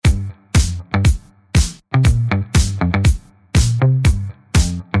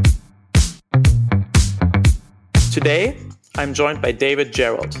Today, I'm joined by David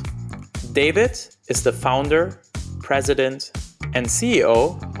Gerald. David is the founder, president, and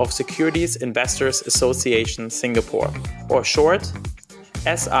CEO of Securities Investors Association Singapore, or short,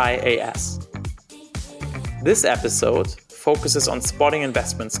 SIAS. This episode focuses on spotting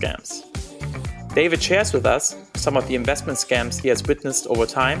investment scams. David shares with us some of the investment scams he has witnessed over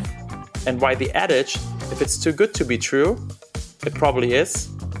time and why the adage, if it's too good to be true, it probably is,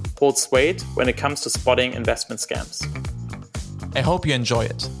 holds weight when it comes to spotting investment scams. I hope you enjoy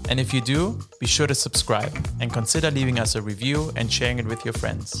it, and if you do, be sure to subscribe and consider leaving us a review and sharing it with your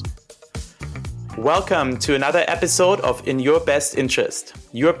friends. Welcome to another episode of In Your Best Interest,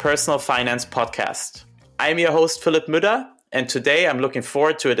 your personal finance podcast. I'm your host, Philipp Müller, and today I'm looking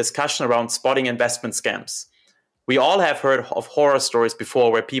forward to a discussion around spotting investment scams. We all have heard of horror stories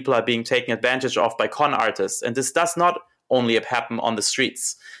before where people are being taken advantage of by con artists, and this does not only happen on the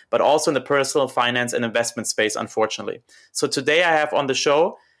streets, but also in the personal finance and investment space, unfortunately. So today I have on the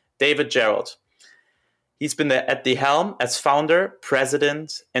show David Gerald. He's been at the helm as founder,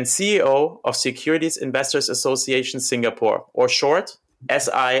 president, and CEO of Securities Investors Association Singapore, or short,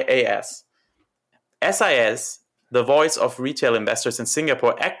 SIAS. SIAS, the voice of retail investors in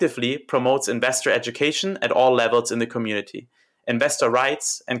Singapore, actively promotes investor education at all levels in the community, investor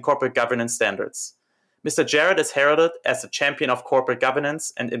rights, and corporate governance standards. Mr. Gerald is heralded as a champion of corporate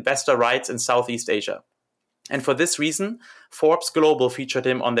governance and investor rights in Southeast Asia. And for this reason, Forbes Global featured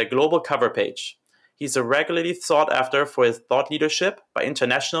him on their global cover page. He's regularly sought after for his thought leadership by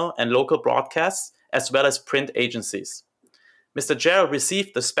international and local broadcasts, as well as print agencies. Mr. Gerald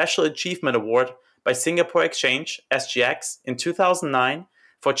received the Special Achievement Award by Singapore Exchange, SGX, in 2009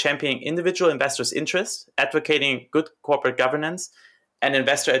 for championing individual investors' interests, advocating good corporate governance, and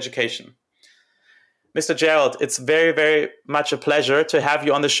investor education. Mr. Gerald, it's very, very much a pleasure to have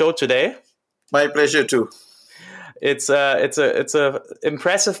you on the show today. My pleasure too. It's a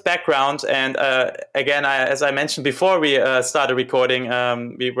impressive background, and again, as I mentioned before we started recording,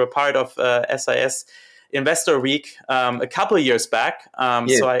 we were part of SIS Investor Week a couple of years back.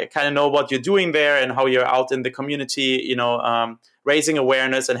 So I kind of know what you're doing there and how you're out in the community, raising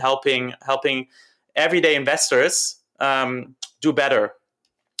awareness and helping everyday investors do better.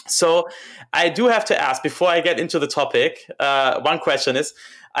 So I do have to ask, before I get into the topic, one question is,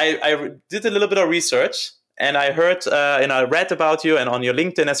 I did a little bit of research and I heard and I read about you and on your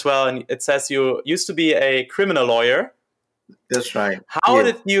LinkedIn as well, and it says you used to be a criminal lawyer. That's right. How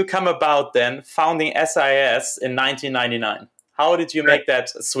did you come about then founding SIS in 1999? How did you make that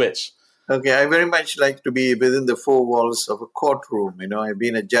switch? Okay, I very much like to be within the four walls of a courtroom. I've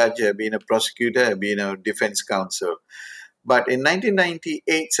been a judge, I've been a prosecutor, I've been a defense counsel. But in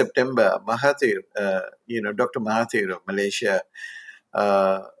 1998, September, Mahathir, Dr. Mahathir of Malaysia,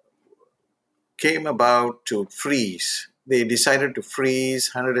 came about to freeze. They decided to freeze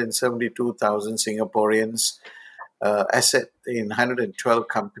 172,000 Singaporeans' asset in 112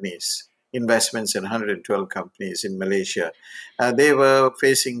 companies, investments in 112 companies in Malaysia. They were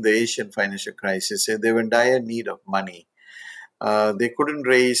facing the Asian financial crisis, and they were in dire need of money. They couldn't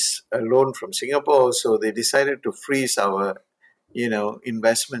raise a loan from Singapore, so they decided to freeze our,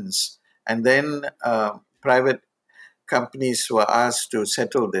 investments. And then private companies were asked to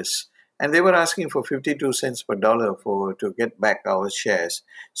settle this. And they were asking for 52 cents per dollar to get back our shares.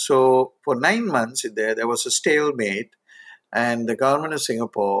 So for 9 months there was a stalemate, and the government of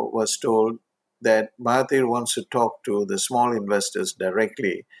Singapore was told that Mahathir wants to talk to the small investors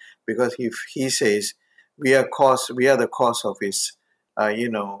directly, because if he says we are the cause of his,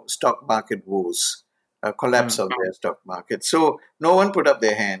 stock market woes, collapse of their stock market. So no one put up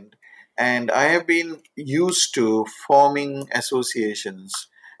their hand, and I have been used to forming associations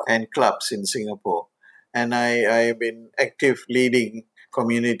and clubs in Singapore, and I have been active leading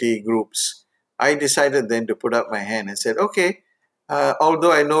community groups. I decided then to put up my hand and said, okay,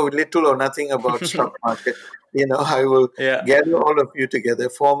 although I know little or nothing about stock market, I will gather all of you together,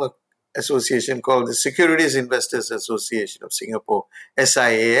 form a association called the Securities Investors Association of Singapore,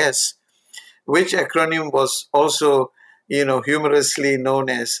 SIAS, which acronym was also, humorously known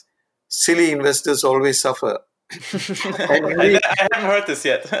as Silly Investors Always Suffer. I haven't heard this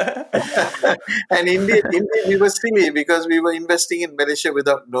yet. And indeed, we were silly because we were investing in Malaysia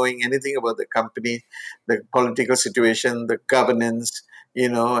without knowing anything about the company, the political situation, the governance,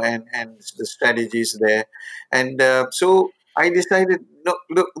 and the strategies there. And so I decided, no,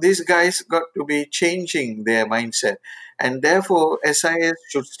 look, these guys got to be changing their mindset. And therefore, SIS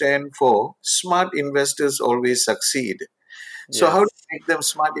should stand for Smart Investors Always Succeed. So how do we make them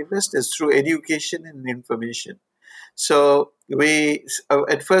smart investors? Through education and information. So we,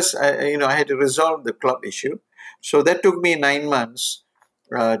 at first, I had to resolve the club issue. So that took me 9 months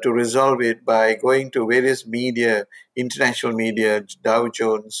to resolve it by going to various media, international media, Dow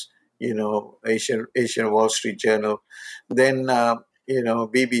Jones, Asian Wall Street Journal, then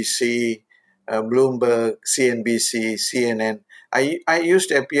BBC, Bloomberg, CNBC, CNN. I used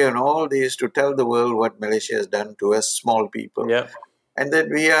to appear in all these to tell the world what Malaysia has done to us small people, Yeah. and that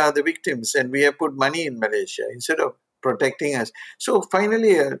we are the victims and we have put money in Malaysia instead of protecting us. So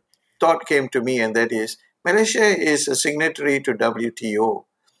finally, a thought came to me, and that is Malaysia is a signatory to WTO,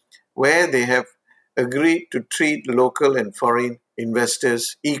 where they have agreed to treat local and foreign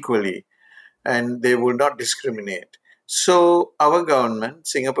investors equally, and they will not discriminate. So our government,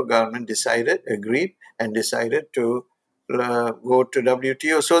 Singapore government, agreed, and decided to go to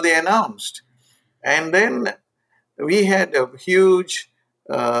WTO. So they announced, and then we had a huge,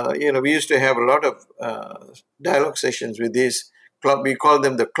 we used to have a lot of dialogue sessions with these club. We call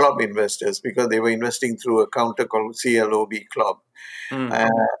them the club investors because they were investing through a counter called CLOB Club. Mm. Uh,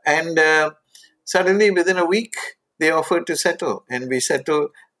 and suddenly, within a week, they offered to settle. And we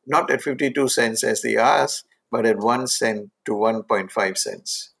settled not at 52 cents as they asked, but at 1 cent to 1.5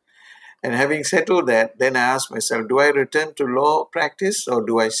 cents. And having settled that, then I asked myself, do I return to law practice or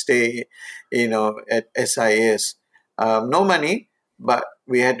do I stay, at SIS? No money, but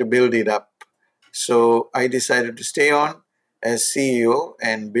we had to build it up. So I decided to stay on as CEO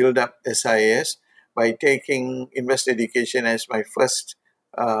and build up SIS by taking investor education as my first,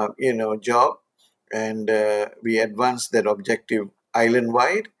 job. And we advanced that objective island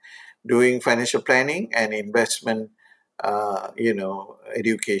wide, doing financial planning and investment,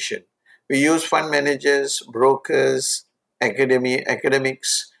 education. We use fund managers, brokers,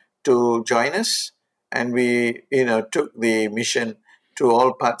 academics to join us, and we, took the mission to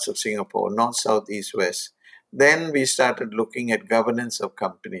all parts of Singapore, north, south, east, west. Then we started looking at governance of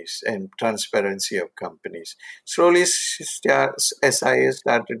companies and transparency of companies. Slowly, SIS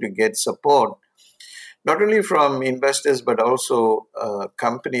started to get support not only from investors but also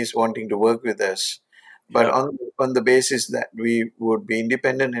companies wanting to work with us, but Yeah. on the basis that we would be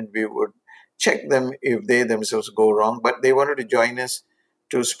independent and we would check them if they themselves go wrong. But they wanted to join us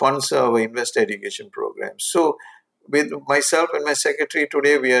to sponsor our investor education programs. So, with myself and my secretary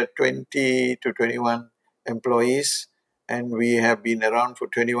today, we are 20 to 21 employees, and we have been around for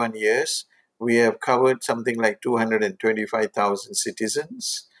 21 years. We have covered something like 225,000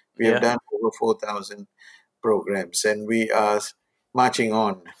 citizens. We have Yeah. done over 4,000 programs, and we are marching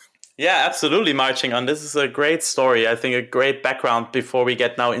on. Yeah, absolutely, marching on. This is a great story. I think a great background before we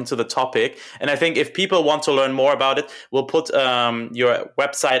get now into the topic. And I think if people want to learn more about it, we'll put your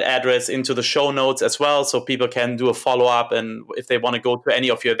website address into the show notes as well, so people can do a follow up. And if they want to go to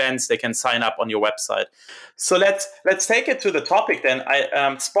any of your events, they can sign up on your website. So let's take it to the topic then.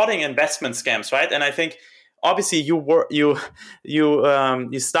 Spotting investment scams, right? And I think obviously you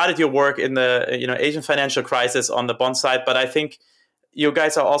started your work in the Asian financial crisis on the bond side, but I think you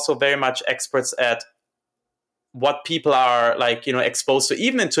guys are also very much experts at what people are exposed to,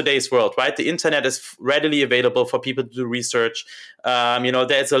 even in today's world, right? The internet is readily available for people to do research.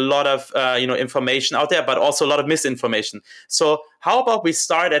 There's a lot of information out there, but also a lot of misinformation. So how about we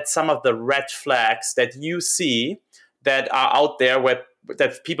start at some of the red flags that you see that are out there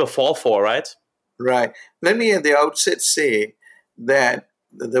that people fall for, right? Right. Let me at the outset say that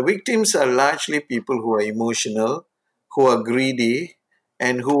the victims are largely people who are emotional, who are greedy,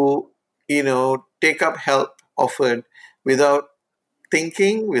 and who, take up help offered without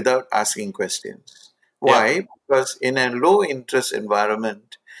thinking, without asking questions. Yeah, Why? Because in a low interest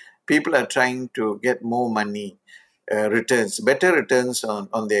environment, people are trying to get more money, returns, better returns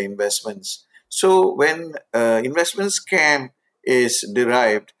on their investments. So when investment scam is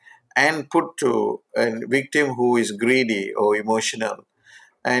derived and put to a victim who is greedy or emotional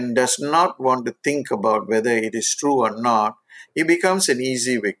and does not want to think about whether it is true or not, he becomes an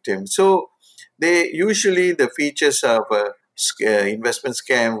easy victim. So they usually the features of a investment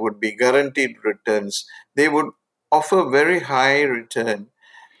scam would be guaranteed returns. They would offer very high return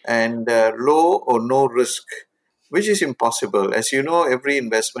and low or no risk, which is impossible. As you know, every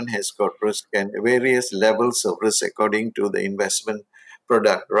investment has got risk and various levels of risk according to the investment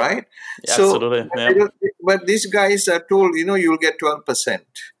product, right? So, absolutely. Yeah. but these guys are told, you'll get 12%.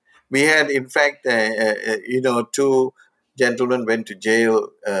 We had, in fact, two gentlemen went to jail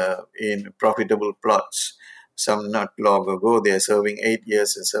in profitable plots some not long ago. They are serving 8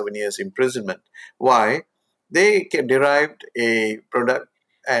 years and 7 years imprisonment. Why? They derived a product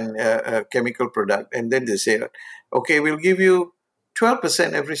and a chemical product, and then they say, okay, we'll give you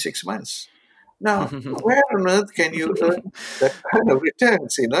 12% every 6 months. Now, where on earth can you earn that kind of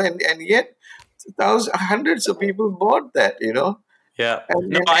returns, and yet hundreds of people bought that, Yeah. and,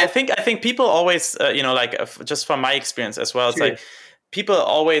 No, and, I and think people always, like just from my experience as well, it's yes, like people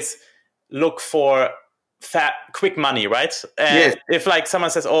always look for quick money, right? yes, And if like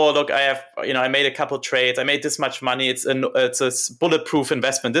someone says, "Oh, look, I made a couple trades, I made this much money. It's a bulletproof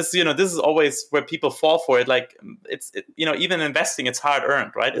investment." This is always where people fall for it. Like even investing, it's hard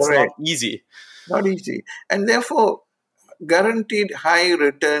earned, right? It's not correct, easy. not easy, and therefore guaranteed high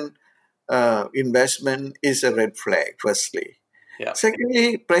return investment is a red flag. Firstly, Yeah.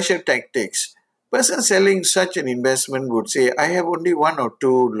 secondly, pressure tactics. Person selling such an investment would say, "I have only one or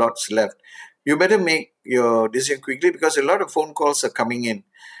two lots left. You better make your decision quickly because a lot of phone calls are coming in."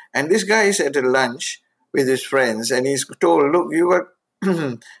 And this guy is at a lunch with his friends, and he's told, "Look, you got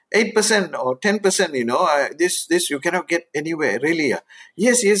 8% or 10%. This you cannot get anywhere. Really?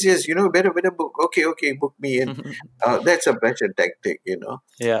 Yes, yes, yes. Better book. Okay, okay, book me in." That's a pressure tactic.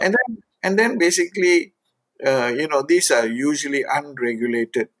 Yeah. And then basically, these are usually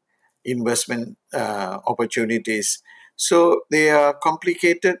unregulated investment opportunities. So they are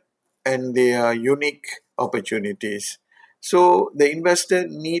complicated and they are unique opportunities. So the investor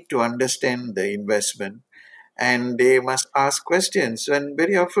need to understand the investment and they must ask questions. And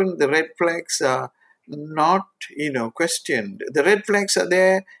very often the red flags are not, questioned. The red flags are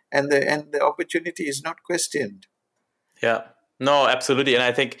there and the opportunity is not questioned. Yeah. No, absolutely, and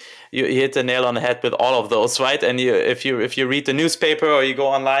I think you hit the nail on the head with all of those, right? And if you read the newspaper or you go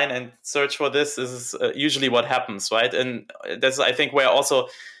online and search for this is usually what happens, right? And that's, I think, where also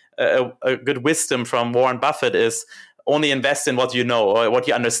a good wisdom from Warren Buffett is only invest in what you know or what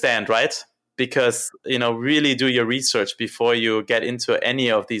you understand, right? Because really do your research before you get into any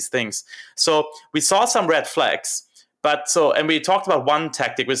of these things. So we saw some red flags. And we talked about one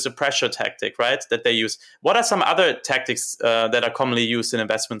tactic, which is the pressure tactic, right? That they use. What are some other tactics that are commonly used in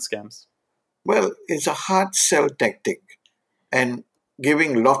investment scams? Well, it's a hard sell tactic and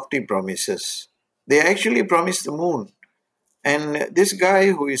giving lofty promises. They actually promise the moon. And this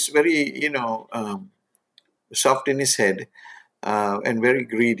guy who is very, soft in his head and very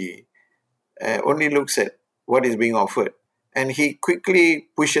greedy only looks at what is being offered. And he quickly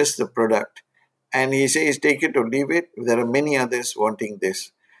pushes the product and he says, take it or leave it. There are many others wanting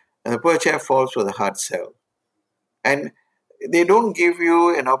this. And the poor chap falls for the hard sell. And they don't give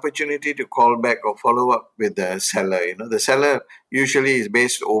you an opportunity to call back or follow up with the seller. The seller usually is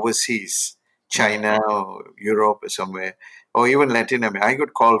based overseas, Mm. China or Europe or somewhere, or even Latin America. I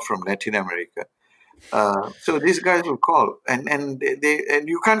got called from Latin America. So these guys will call, and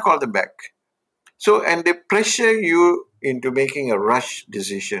you can't call them back. So and they pressure you into making a rush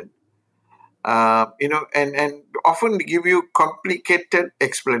decision. And often give you complicated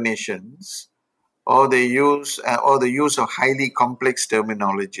explanations or the use of highly complex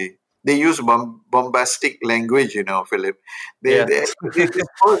terminology. They use bombastic language, Philip. Yeah. These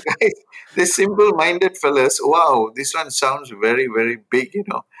poor guys, these simple-minded fellas. Wow, this one sounds very, very big.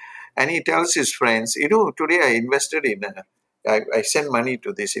 And he tells his friends, today I invested I sent money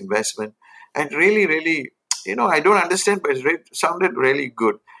to this investment, and really, really, I don't understand, but it sounded really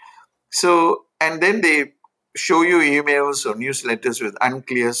good. So, and then they show you emails or newsletters with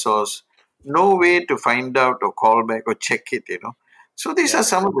unclear source, no way to find out or call back or check it. So, these Yeah. are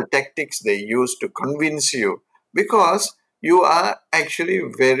some of the tactics they use to convince you because you are actually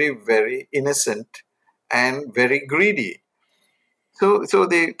very, very innocent and very greedy. So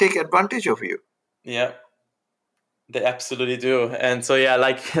they take advantage of you. Yeah. They absolutely do. And so, yeah,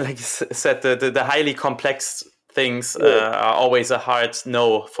 like you said, the highly complex things Yes. are always a hard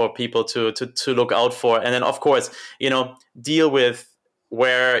no for people to look out for. And then, of course, deal with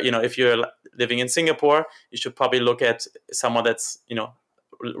where, if you're living in Singapore, you should probably look at someone that's,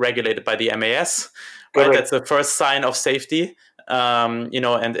 regulated by the MAS, right? Correct. That's the first sign of safety.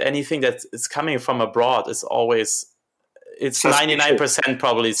 And anything that is coming from abroad is always, it's Suspicious. 99%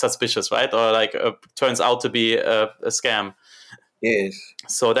 probably suspicious, right? Or like turns out to be a scam. Yes.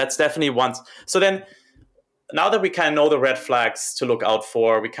 So that's definitely one. So then, now that we kind of know the red flags to look out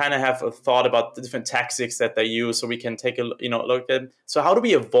for, we kind of have a thought about the different tactics that they use, so we can take a look at. So how do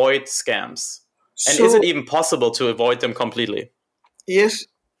we avoid scams? And is it So, even possible to avoid them completely? yes,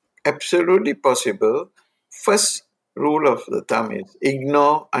 absolutely possible. First rule of the thumb is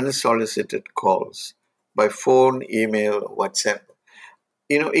ignore unsolicited calls by phone, email, WhatsApp.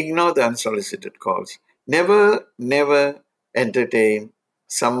 Ignore the unsolicited calls. Never, never entertain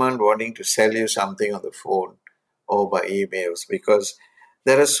someone wanting to sell you something on the phone or by emails because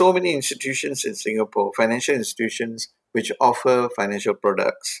there are so many institutions in Singapore, financial institutions, which offer financial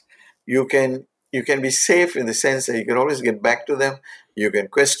products. You can be safe in the sense that you can always get back to them, you can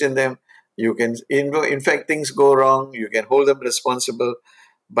question them, You can, in fact, things go wrong. You can hold them responsible,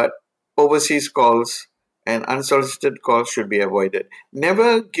 but overseas calls and unsolicited calls should be avoided. Never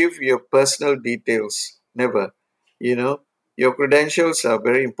give your personal details. Never. You know, your credentials are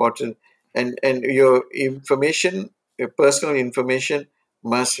very important, and your information, your personal information,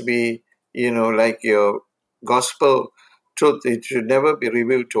 must be, like your gospel truth. It should never be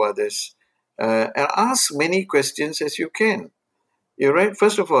revealed to others. And ask many questions as you can. You're right.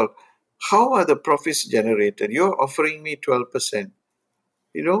 First of all, how are the profits generated? You're offering me 12%.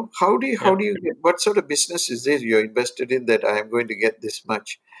 How Yeah. do you get, what sort of business is this you're invested in that I am going to get this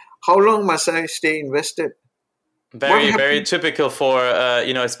much? How long must I stay invested? What Very, very happens? typical for,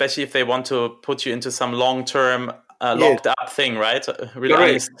 especially if they want to put you into some long-term Yes, locked up thing, right? Real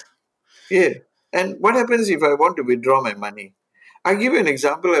correct. honest. Yeah. And what happens if I want to withdraw my money? I'll give you an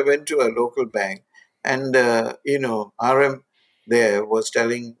example. I went to a local bank, and RM there was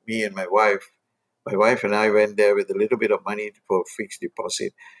telling me and my wife and I went there with a little bit of money for fixed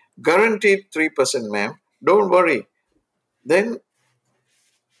deposit. Guaranteed 3%, ma'am. Don't worry. Then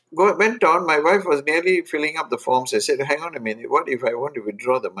went on. My wife was nearly filling up the forms. I said, hang on a minute. What if I want to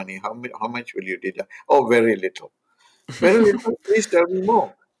withdraw the money? How much will you deduct? Oh, very little. Very little. Please tell me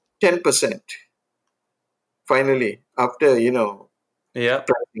more. 10%. Finally, after, Yeah.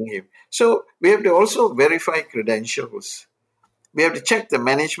 pricing him. So we have to also verify credentials. We have to check the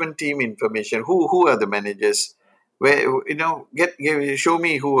management team information. Who are the managers? Where, show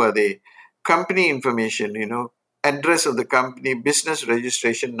me who are they. Company information, address of the company, business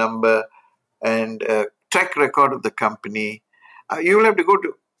registration number, and track record of the company. You will have to go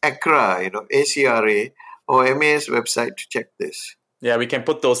to ACRA, ACRA or MAS website to check this. Yeah, we can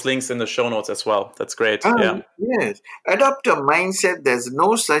put those links in the show notes as well. That's great. Ah, Yeah. yes. Adopt a mindset. There's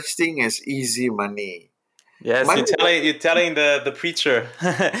no such thing as easy money. Yes, Money. you're telling the preacher.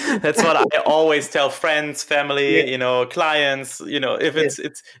 That's what I always tell friends, Yeah, family, clients. If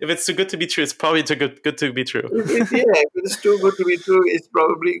yeah. it's too good to be true, it's probably too good to be true. If it's too good to be true, it's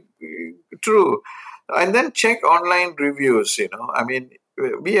probably true. And then check online reviews. I mean,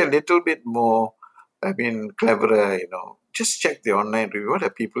 be a little bit more, cleverer. Just check the online review. What are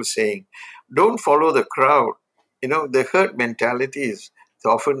people saying? Don't follow the crowd. The herd mentality is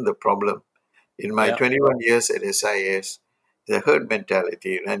often the problem. In my Yeah. 21 years at SIS, the herd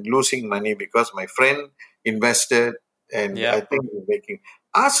mentality and losing money because my friend invested, and I Yeah. think we're making.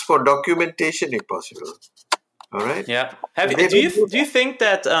 Ask for documentation if possible. All right. Yeah. And they don't do Do you think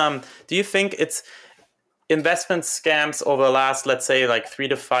that do you think it's investment scams over the last, let's say, like 3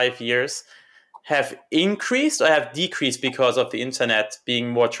 to 5 years have increased or have decreased because of the internet being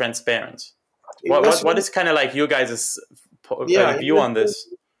more transparent? What investment. is kind of like your guys' Yeah, view on this?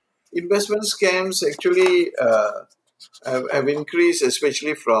 investment scams actually have increased,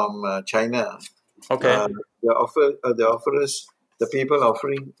 especially from China. Okay. Uh, the offerers, the people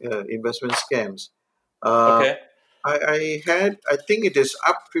offering investment scams. Uh, Okay. I think it is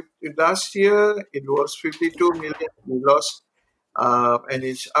up. Last year it was 52 million we lost, and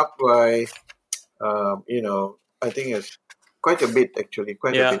it's up by, I think it's quite a bit actually,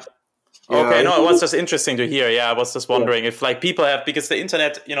 quite a Yeah. bit. Yeah, Okay, no, it was just interesting to hear. Yeah, I was just yeah. wondering if like people have, because the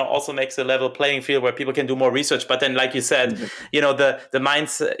internet, also makes a level playing field where people can do more research. But then, like you said, the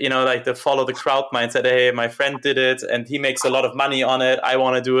mindset, like the follow the crowd mindset. Hey, my friend did it and he makes a lot of money on it. I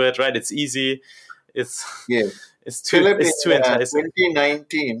want to do it. Right? It's easy. It's Yeah. Philip, in it's too enticing.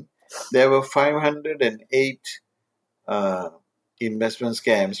 2019, there were 508 uh, investment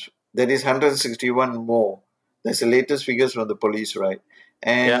scams. That is 161 more. That's the latest figures from the police, right?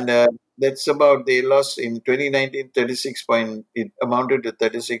 Yeah. And that's about, they lost in 2019, 36 point, it amounted to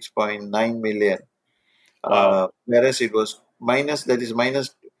 36.9 million. Wow. Whereas it was minus, that is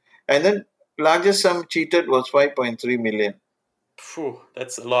minus, and then largest sum cheated was 5.3 million. Phew,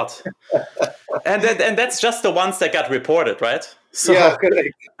 that's a lot. And that's just the ones that got reported, right? Yeah, So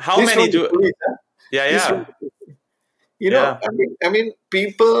correct. how This many from the do? police. Huh? Yeah, This from yeah, yeah.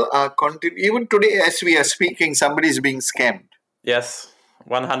 people are even today as we are speaking, somebody is being scammed. Yes,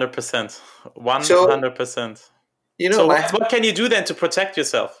 100%. So 100%. So my what can you do then to protect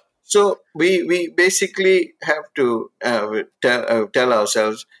yourself? so we basically have to tell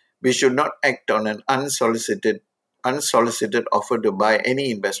ourselves we should not act on an unsolicited offer to buy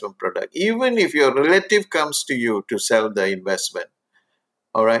any investment product, even if your relative comes to you to sell the investment.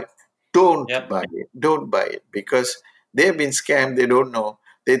 All right, Yeah. don't buy it, because they've been scammed. They don't know.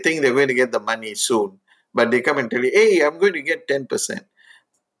 They think they're going to get the money soon, but they come and tell you, hey, I'm going to get 10%,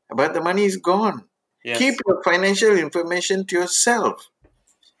 but the money is gone. Keep Yes. your financial information to yourself.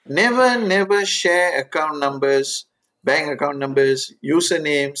 Never share account numbers, bank account numbers,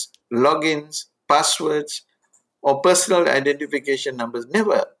 usernames, logins, passwords, or personal identification numbers.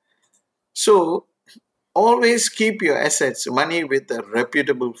 Never. So always keep your assets, money with a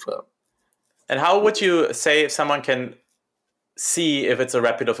reputable firm. And how would you say if someone can see if it's a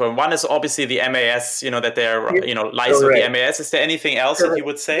reputable firm? One is obviously the MAS, that they're, Yeah, licensed with the correct. MAS. Is there anything else that you Correct.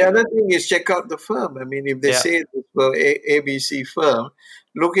 would The say? other thing is check out the firm. I mean, if they Yeah. say this for ABC firm,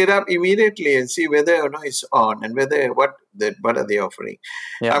 look it up immediately and see whether or not it's on and whether what are they offering.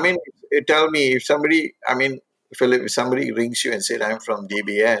 I Yeah. mean, tell me if somebody. I mean, Philip, if somebody rings you and said, "I'm from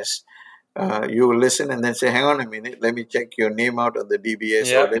DBS," you will listen and then say, "Hang on a minute, let me check your name out of the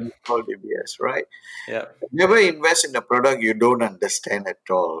DBS or Yeah. let me call DBS." Right? Yeah. Never invest in a product you don't understand at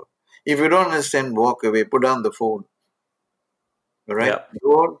all. If you don't understand, walk away. Put down the phone. All right? Yeah.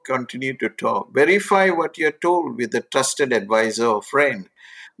 Don't continue to talk. Verify what you're told with a trusted advisor or friend.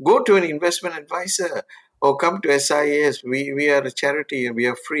 Go to an investment advisor or come to SIS. We are a charity and we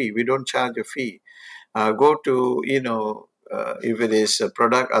are free. We don't charge a fee. Go to, if it is a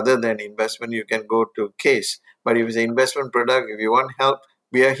product other than investment, you can go to CASE. But if it's an investment product, if you want help,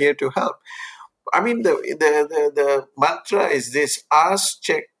 we are here to help. I mean, the mantra is this: ask,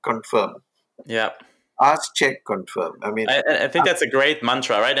 check, confirm. Yeah. Ask, check, confirm. I mean, I think that's a great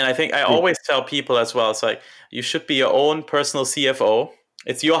mantra, right? And I think I always tell people as well, it's like you should be your own personal CFO.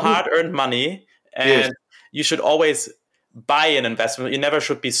 It's your hard-earned money, yes, and you should always buy an investment. You never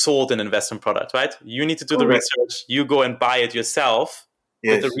should be sold an investment product, right? You need to do the correct. research. You go and buy it yourself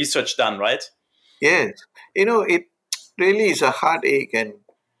with the Yes, research done, right? yes. It really is a heartache, and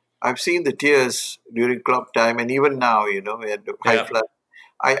I've seen the tears during club time, and even now, we had high Yeah. flood.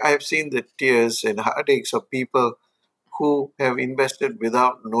 I've seen the tears and heartaches of people who have invested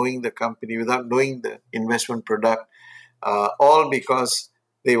without knowing the company, without knowing the investment product, all because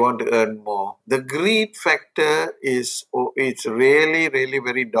they want to earn more. The greed factor it's really, really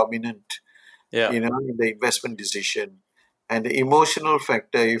very dominant, Yeah. in the investment decision. And the emotional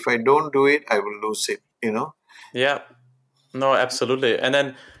factor, if I don't do it, I will lose it. Yeah. No, absolutely. And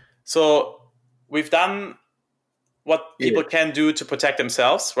then, so we've done what Yes, people can do to protect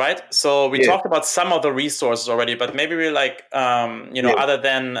themselves, right? So we yes, talked about some of the resources already, but maybe we're like, yes. other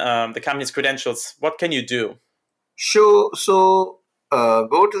than the company's credentials, what can you do? So,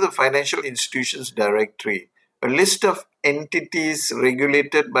 go to the financial institutions directory, a list of entities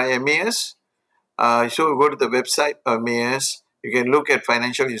regulated by MAS. So go to the website of MAS. You can look at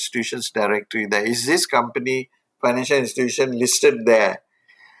financial institutions directory. There is this company, financial institution listed there.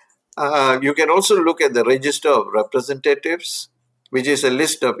 You can also look at the register of representatives, which is a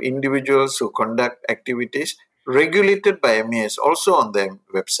list of individuals who conduct activities regulated by MAS, also on the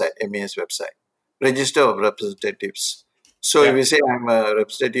website, MAS website. Register of representatives. So if Yeah. you say I'm a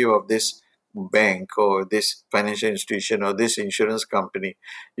representative of this bank or this financial institution or this insurance company,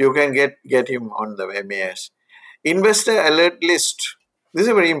 you can get him on the MAS. Investor alert list. This is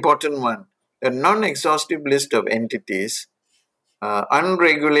a very important one. A non-exhaustive list of entities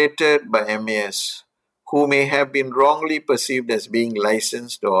unregulated by MAS who may have been wrongly perceived as being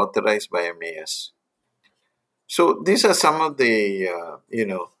licensed or authorized by MAS. So these are some of the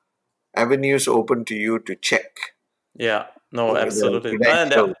avenues open to you to check Yeah. No, the absolutely. No, and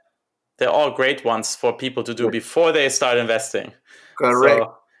credentials. they're all great ones for people to do Yes, before they start investing. correct.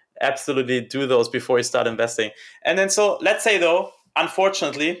 So absolutely do those before you start investing. And then, so let's say though,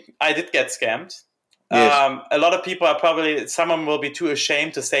 unfortunately, I did get scammed. Yes, A lot of people are probably, someone will be too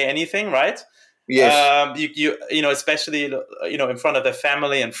ashamed to say anything, right? yes, Especially in front of their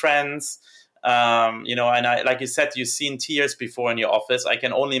family and friends. And I, like you said, you've seen tears before in your office. I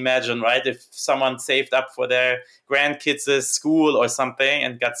can only imagine, right? If someone saved up for their grandkids' school or something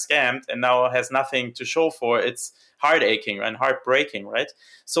and got scammed and now has nothing to show for, it's heart aching and heartbreaking, right?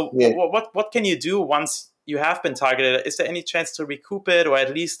 So yes. what can you do once you have been targeted? Is there any chance to recoup it, or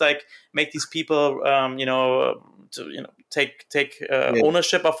at least like make these people, take Yes.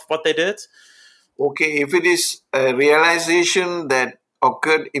 ownership of what they did? Okay, if it is a realization that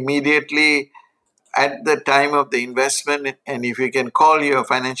occurred immediately at the time of the investment, and if you can call your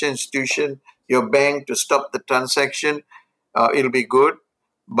financial institution, your bank to stop the transaction, it'll be good.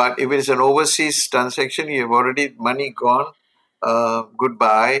 But if it is an overseas transaction, you have already money gone,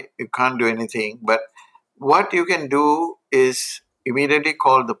 goodbye, you can't do anything. But what you can do is immediately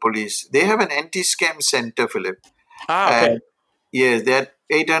call the police. They have an anti-scam center, Philip. Ah, okay. And yes, they're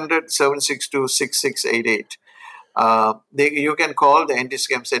 800-762-6688. You can call the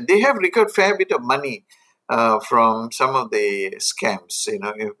anti-scam center. They have recovered fair bit of money from some of the scams,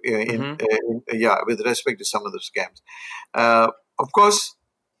 Hmm. with respect to some of the scams. Of course,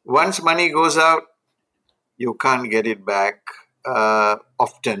 once money goes out, you can't get it back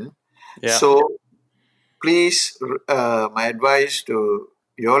often. Yeah. So please, my advice to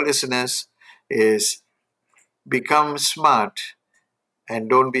your listeners is become smart and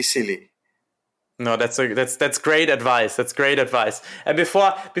don't be silly. No, that's great advice. That's great advice. And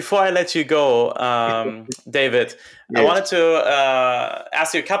before I let you go, David, I Yes, wanted to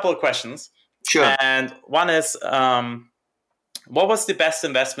ask you a couple of questions. sure. And one is, what was the best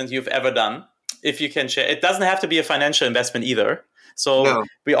investment you've ever done? If you can share, it doesn't have to be a financial investment either. So No.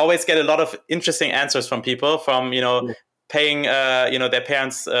 we always get a lot of interesting answers from people, from paying their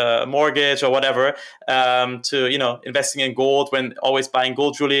parents' mortgage or whatever, to investing in gold, when always buying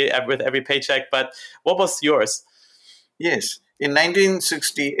gold jewelry with every paycheck. But what was yours? Yes. In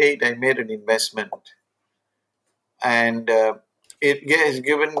 1968, I made an investment, and it has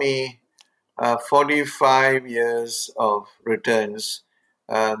given me 45 years of returns.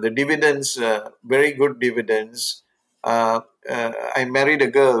 The dividends, very good dividends. I married a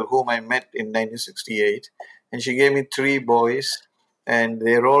girl whom I met in 1968, and she gave me three boys, and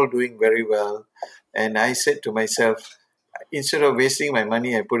they're all doing very well. And I said to myself, instead of wasting my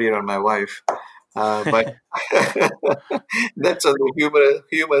money, I put it on my wife. But that's on the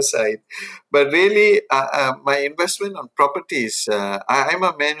humor side. But really, my investment on properties. I'm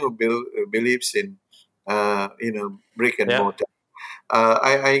a man who believes in brick and Yeah. mortar.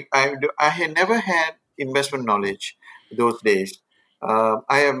 I had never had investment knowledge those days.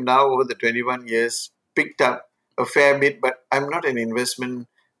 I have now, over the 21 years, picked up a fair bit, but I'm not an investment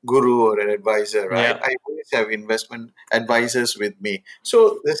guru or an advisor, right? Yeah. I always have investment advisors with me.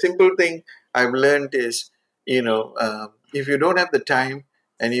 So the simple thing I've learned is, if you don't have the time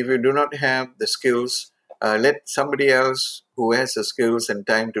and if you do not have the skills, let somebody else who has the skills and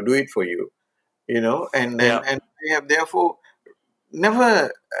time to do it for you. Yeah. And I have therefore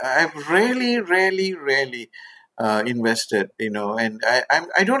never, I've really invested, and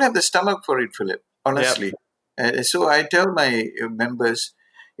I don't have the stomach for it, Philip, Yeah. honestly. So I tell my members,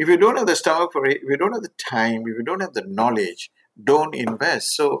 if you don't have the stomach for it, if you don't have the time, if you don't have the knowledge, don't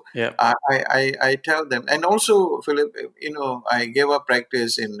invest. So Yeah. I tell them. And also, Philip, I gave up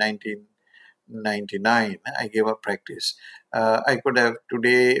practice in 1999. I gave up practice. I could have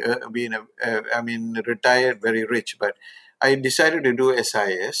today retired very rich, but I decided to do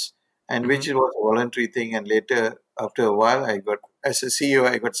SIS, and which Hmm. was a voluntary thing. And later, after a while, I got, as a CEO,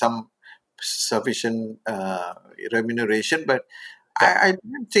 I got some sufficient remuneration, but Yeah. I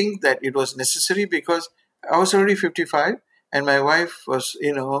didn't think that it was necessary because I was already 55, and my wife was,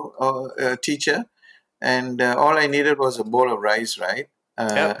 a teacher, and all I needed was a bowl of rice, right?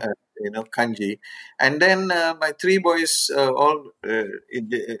 Yeah. Kanji, and then my three boys all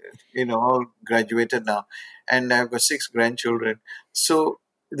graduated now, and I've got six grandchildren. So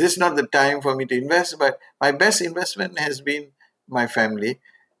this is not the time for me to invest, but my best investment has been my family,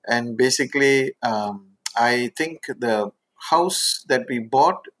 and basically, I think the house that we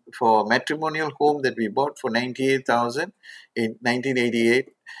bought for matrimonial home that we bought for 98,000 in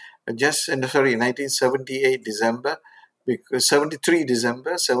 1988, just in sorry 1978 December, because 73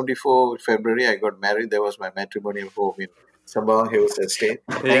 December, 74 February I got married. There was my matrimonial home in Sembawang Hills Estate.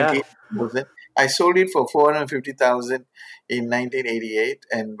 Yeah. 98,000. I sold it for 450,000 in 1988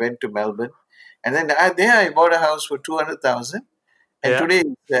 and went to Melbourne, and then there I bought a house for 200,000, and Yeah. today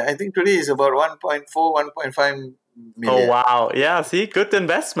I think today is about 1.4, 1.5 Oh million. wow. Yeah. See, good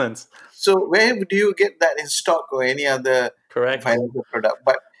investments. So where do you get that in stock or any other Correct. financial product?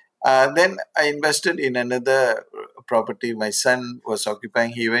 But then I invested in another property. My son was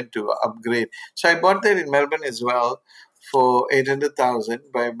occupying. He went to upgrade, so I bought that in Melbourne as well for 800,000.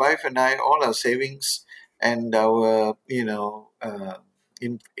 My wife and I, all our savings and our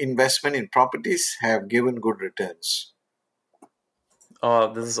investment in properties have given good returns.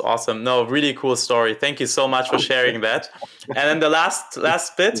 Oh, this is awesome. No, really cool story. Thank you so much for sharing that. And then the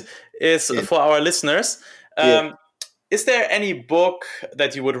last bit is Yeah. for our listeners. Yeah. Um, is there any book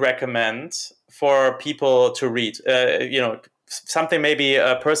that you would recommend for people to read? Something maybe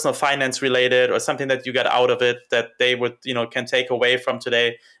personal finance related, or something that you got out of it that they would, can take away from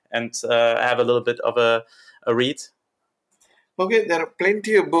today and have a little bit of a read. Okay, there are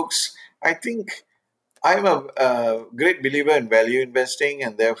plenty of books. I think I'm a great believer in value investing,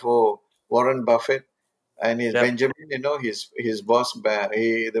 and therefore Warren Buffett and his Yep. Benjamin, his boss,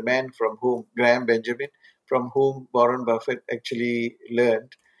 the man from whom Graham Benjamin, from whom Warren Buffett actually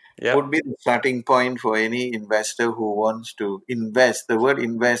learned, would Yep. be the starting point for any investor who wants to invest. The word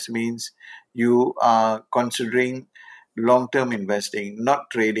invest means you are considering long-term investing, not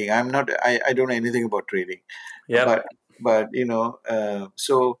trading. I don't know anything about trading, Yep. but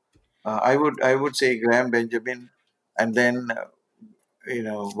so I would say Graham Benjamin, and then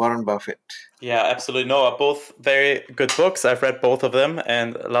Warren Buffett. Yeah, absolutely. No, both very good books. I've read both of them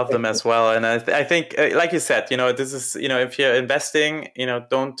and love them as well. And I think, like you said, this is, if you're investing,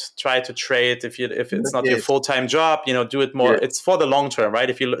 don't try to trade if it's not your full-time job. Do it more. It's for the long term, right?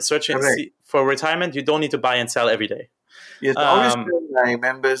 If you're searching for retirement, you don't need to buy and sell every day. Yes, I always tell my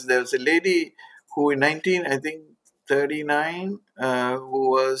members, there was a lady who in 1939, who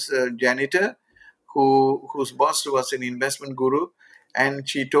was a janitor, whose boss was an investment guru, and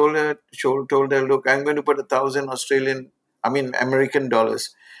she told her, look, I'm going to put 1,000 American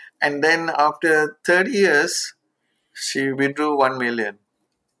dollars, and then after 30 years, she withdrew 1 million.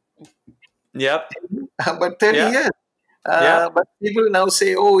 Yep. But 30 years. But people now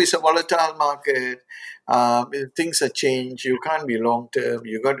say, oh, it's a volatile market. Things have changed. You can't be long term.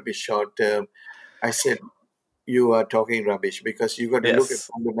 You got to be short term. I said, you are talking rubbish, because you got to look at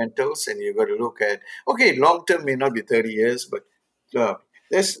fundamentals, and you got to look at, okay, long term may not be 30 years, but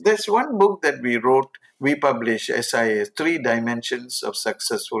there's one book that we publish, SIS, 3 Dimensions of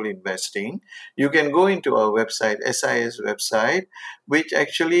Successful Investing. You can go into our website, SIS website, which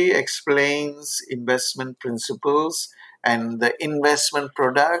actually explains investment principles, and the investment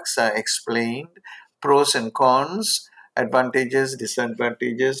products are explained, pros and cons, advantages,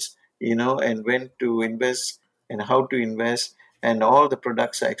 disadvantages, and when to invest and how to invest, and all the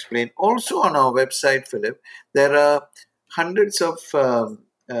products are explained. Also on our website, Philip, there are hundreds of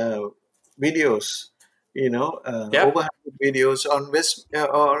videos, over 100 videos on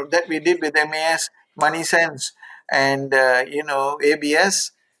or that we did with MAS, Money Sense, and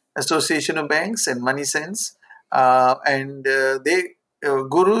ABS, Association of Banks, and Money Sense, and they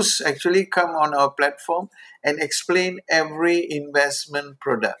gurus actually come on our platform and explain every investment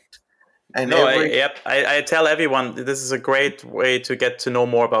product. And I tell everyone this is a great way to get to know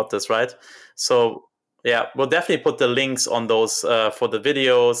more about this, right? So yeah, we'll definitely put the links on those for the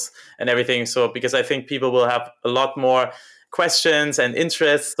videos and everything. So because I think people will have a lot more questions and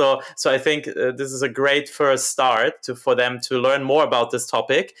interests. So I think this is a great first start for them to learn more about this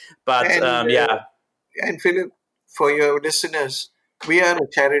topic. But and Philip, for your listeners, we are a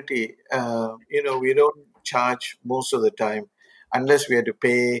charity. We don't charge most of the time, unless we have to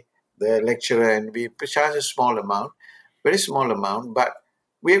pay the lecturer, and we charge a small amount, very small amount. But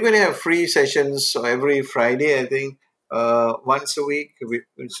we're going to have free sessions every Friday, I think, once a week,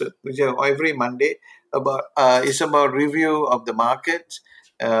 every Monday. It's about review of the market.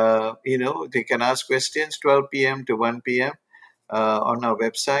 They can ask questions 12 p.m. to 1 p.m. On our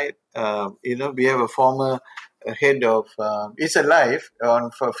website. We have a former head of it's a live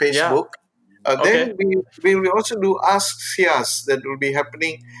for Facebook. Then we will also do Ask SIAS that will be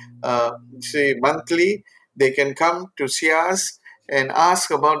happening monthly. They can come to SIAS and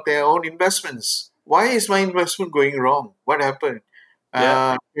ask about their own investments. Why is my investment going wrong? What happened?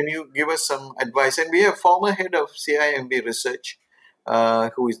 Can you give us some advice? And we have former head of CIMB Research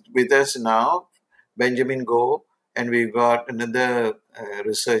who is with us now, Benjamin Goh, and we've got another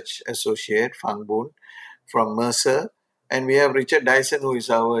research associate, Fang Boon, from Mercer. And we have Richard Dyson, who is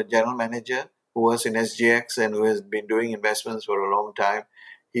our general manager, who was in SGX and who has been doing investments for a long time.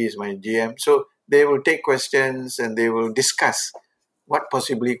 He is my GM. So they will take questions and they will discuss what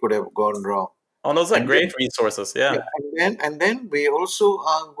possibly could have gone wrong. Oh, those are great resources, And then we also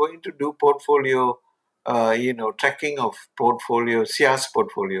are going to do portfolio, tracking of portfolio, SIAS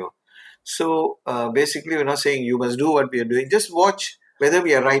portfolio. So basically, we're not saying you must do what we are doing. Just watch whether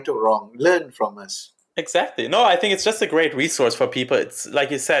we are right or wrong. Learn from us. Exactly. No, I think it's just a great resource for people. It's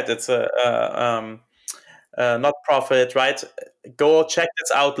like you said, it's a not profit, right? Go check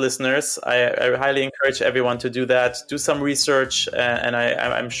this out, listeners. I highly encourage everyone to do that. Do some research, and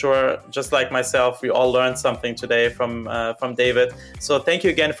I'm sure, just like myself, we all learned something today from David. So thank you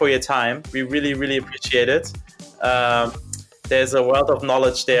again for your time. We really, really appreciate it. There's a wealth of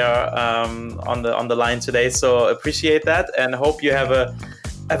knowledge there on the line today. So appreciate that, and hope you have a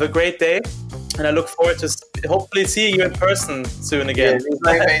great day. And I look forward to hopefully seeing you in person soon again.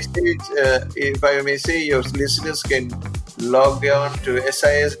 If I may say, your listeners can log on to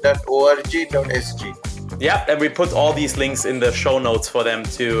sis.org.sg. Yeah, and we put all these links in the show notes for them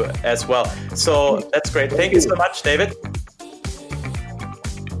too as well. So that's great. Thank you so much, David.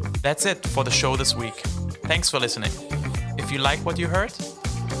 That's it for the show this week. Thanks for listening. If you like what you heard,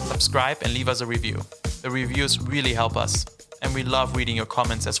 subscribe and leave us a review. The reviews really help us, and we love reading your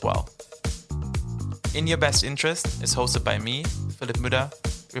comments as well. In Your Best Interest is hosted by me, Philip Müller.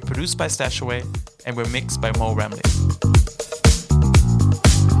 We're produced by Stashaway, and we're mixed by Mo Ramley.